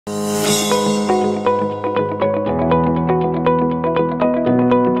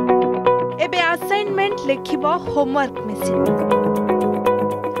आसीबो homework machine.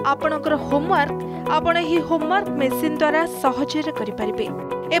 आपणकर homework आपण ही homework machine द्वारा सहजरे करि परिबे।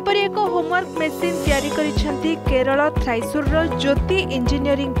 एपरि एक होमवर्क मेसिन तयारी करिसेंती केरल थ्राइसुर ज्योति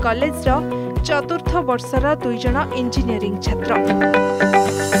इंजीनियरिंग कॉलेज रो चतुर्थ वर्षर 2 जण इंजीनियरिंग छात्र।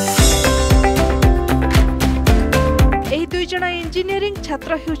 एही 2 जण इंजीनियरिंग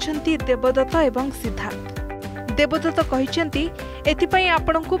छात्र हेउछंती देवदत्त एवं सिद्धार्थ। देवदत्त कहिसेंती एथिपई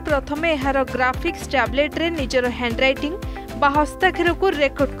आपणकु प्रथमे एहार ग्राफिक्स टैबलेट रे निजर हैंडराइटिंग बा हस्ताक्षर को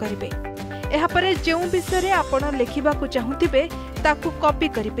रेकॉर्ड करिवे। एहा परे जेउ विषय आपण लिखिबा को चाहुतिबे ताकू कॉपी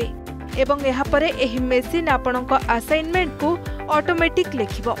करिवे एवं एहा परे एही मेसिन आपणक असाइनमेंट को ऑटोमेटिक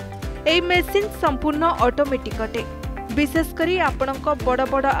लिखिबो। एही मेसिन संपूर्ण ऑटोमेटिक अटे। विशेष करी आपणक बड़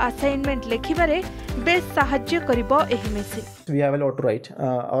बड़ असाइनमेंट लिखिबारे बेस सहाय्य करिबो एही machine. We have a lot to write.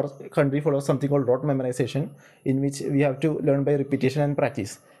 Our country follows something called rote memorization, in which we have to learn by repetition and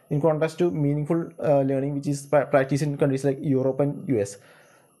practice. In contrast to meaningful learning, which is practice in countries like Europe and US.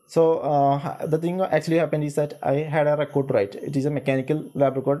 So the thing actually happened is that I had a record to write. It is a mechanical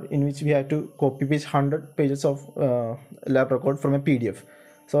lab record in which we had to copy paste 100 pages of lab record from a PDF.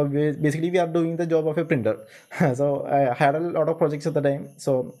 So basically we are doing the job of a printer. So I had a lot of projects at the time,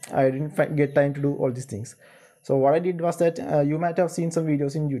 so I didn't get time to do all these things. So what I did was that you might have seen some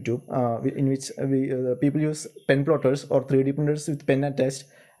videos in YouTube in which people use pen plotters or 3D printers with pen attached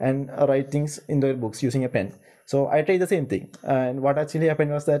and write things in their books using a pen. So I tried the same thing, and what actually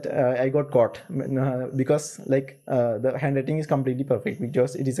happened was that I got caught because the handwriting is completely perfect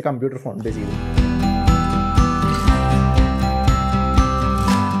because it is a computer font basically.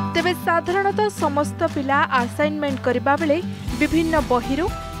 तेबे साधारणतः समस्त पिला assignment करिबा बेले विभिन्न बहिरु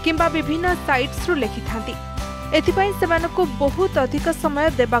किंबा विभिन्न sites रु लेखि थांती। एथिपई सेमानको बहुत अधिक समय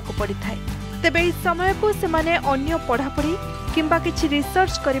देबाको पड़ी थाए। तेबे ई समय को सेमाने अन्य पढ़ापढ़ी किंबा किछि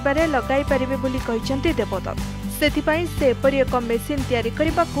रिसर्च करिबारे लगाई परिबे बोली कहिसंती देवदत्त। सेथिपई से एपरि एक मेसिन तयारी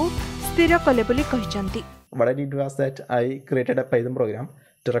करिबाकू स्थिर कले बोली कहिसंती। What I did was that I created a Python program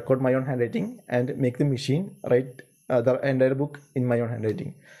to record my own handwriting and make the machine write the entire book in my own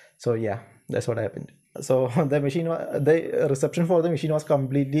handwriting. So yeah, that's what happened. So the reception for the machine was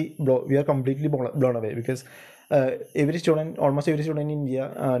completely blown away because almost every student in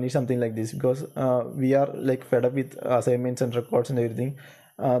India needs something like this because we are like fed up with assignments and records and everything.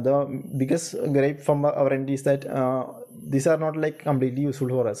 The biggest gripe from our end is that these are not like completely useful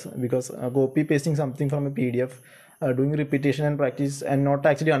for us because copy pasting something from a PDF, doing repetition and practice and not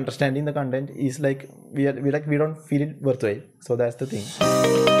actually understanding the content is like we don't feel it worthwhile. So that's the thing.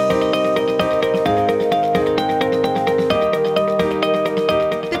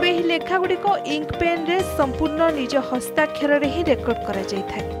 लेखागुड़िक ink pen रे संपूर्ण निज हस्ताक्षर रे ही record करा जाय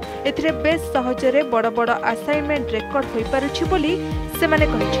थाए। एथिरे base सहजरे बड़ बड़ असाइनमेंट रेकॉर्ड होई पारुछि बोली से माने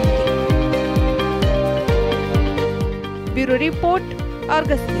कहिसंती। Bureau report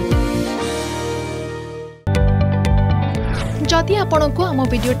Argus news. जदि आपनको आम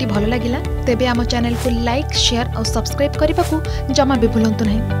वीडियोटी भल लागिला तेबे आम चैनल को लाइक शेयर और सब्सक्राइब करने को जमा भी भूलंतु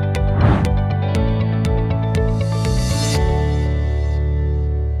नहीं।